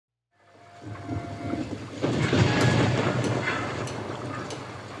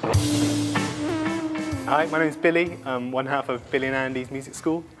Hi, my name is Billy. I'm one half of Billy and Andy's music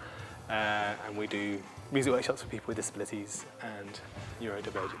school, and we do music workshops for people with disabilities and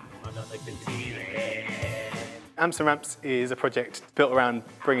neurodivergent. Amps and Ramps is a project built around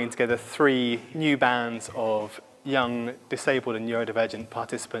bringing together 3 new bands of young disabled and neurodivergent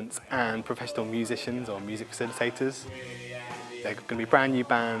participants and professional musicians or music facilitators. They're going to be brand new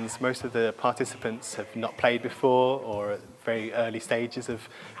bands. Most of the participants have not played before or at very early stages of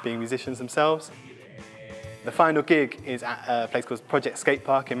being musicians themselves. The final gig is at a place called Projekts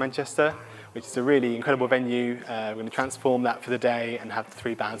Skatepark in Manchester, which is a really incredible venue. We're going to transform that for the day and have the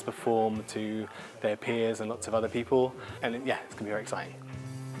 3 bands perform to their peers and lots of other people. And yeah, it's going to be very exciting.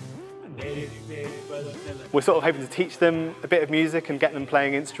 We're sort of hoping to teach them a bit of music and get them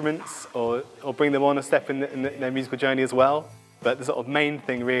playing instruments or bring them on a step in their musical journey as well. But the sort of main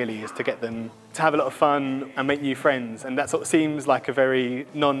thing really is to get them to have a lot of fun and make new friends. And that sort of seems like a very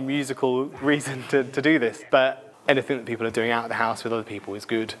non-musical reason to do this. But anything that people are doing out of the house with other people is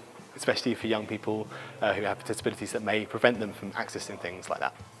good, especially for young people who have disabilities that may prevent them from accessing things like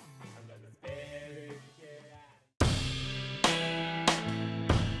that.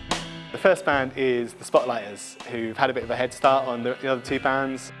 The first band is the Spotlighters, who've had a bit of a head start on the other 2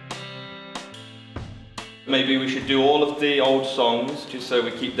 bands. Maybe we should do all of the old songs just so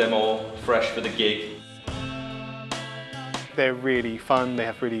we keep them all fresh for the gig. They're really fun, they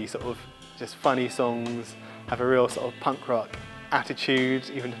have really sort of just funny songs, have a real sort of punk rock attitude,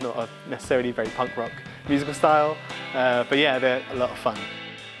 even if not a necessarily very punk rock musical style. But yeah, they're a lot of fun.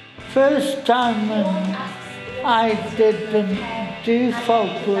 First time when I didn't do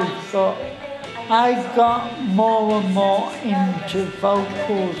vocals, but I got more and more into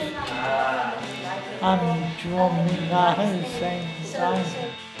vocals and drumming at the same time.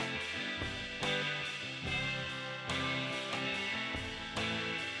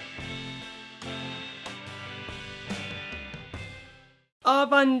 Our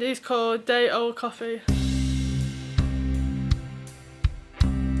band is called Day Old Coffee.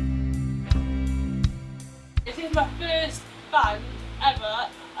 This is my first band ever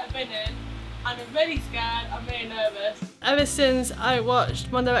I've been in, and I'm really scared, I'm really nervous. Ever since I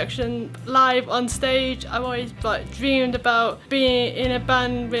watched One Direction live on stage, I've always dreamed about being in a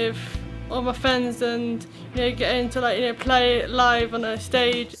band with all my friends and getting to play live on a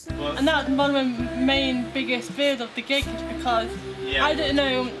stage. And that's one of my main biggest fears of the gig, is because I don't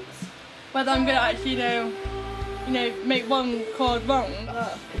know whether I'm going to actually make one chord wrong.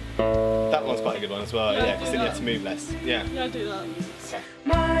 That one's quite a good one as well, yeah, because you have to move less. Yeah, I'll do that. Okay.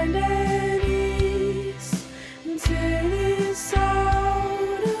 Mind at ease until it's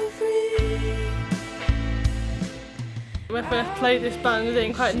out of reach. When I first played this band, I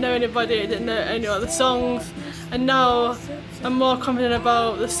didn't quite know anybody, I didn't know any other songs, and now I'm more confident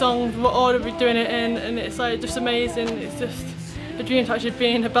about the songs, what order we're doing it in, and it's just amazing. It's just a dream to actually be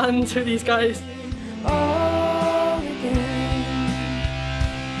in a band with these guys. All again.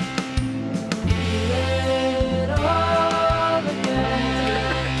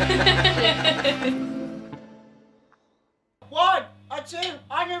 One, a two,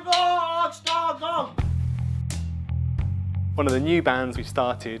 and a rock star gong. One of the new bands we've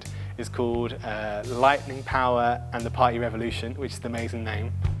started is called Lightning Power and the Party Revolution, which is an amazing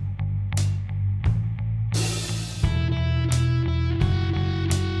name.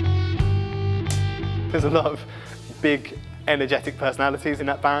 There's a lot of big, energetic personalities in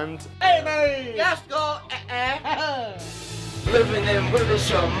that band. Hey, mate! Let's go! Living in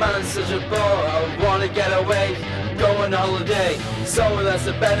Wiltshire, man, such a bore. I wanna get away, go on holiday. Somewhere that's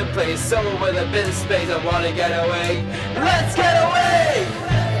a better place, somewhere with a bit of space. I wanna get away. Let's get away!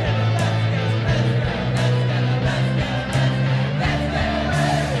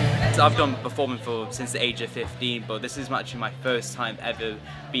 I've done performing since the age of 15, but this is actually my first time ever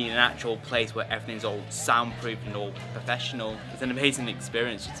being in an actual place where everything's all soundproof and all professional. It's an amazing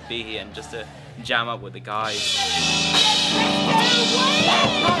experience just to be here and just to jam up with the guys.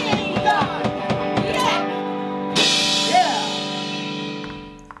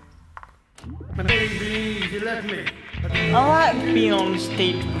 Baby, you left me. I like being on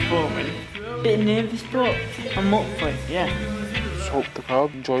stage performing. Bit nervous, but I'm up for it, yeah. Hope the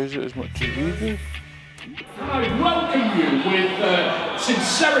crowd enjoys it as much as we do. I welcome you with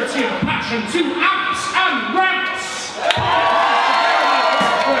sincerity and passion to Amps and Ramps!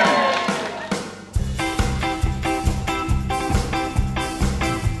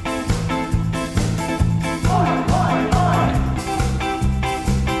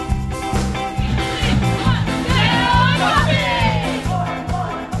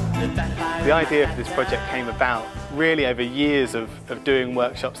 That The idea for this project came about really over years of doing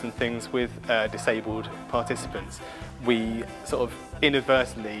workshops and things with disabled participants. We sort of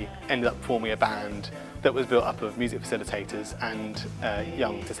inadvertently ended up forming a band that was built up of music facilitators and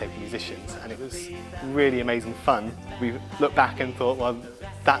young disabled musicians, and it was really amazing fun. We looked back and thought, well,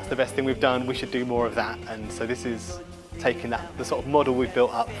 that's the best thing we've done, we should do more of that, and so this is taking the sort of model we've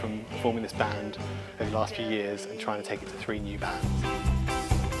built up from forming this band over the last few years and trying to take it to 3 new bands.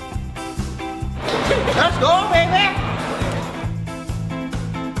 Let's go, baby!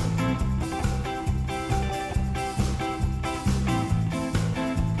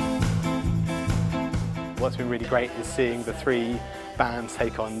 What's been really great is seeing the 3 bands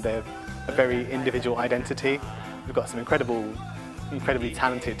take on a very individual identity. We've got some incredibly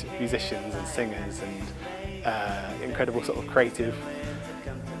talented musicians and singers and incredible sort of creative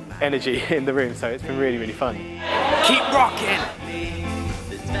energy in the room, so it's been really, really fun. Keep rocking!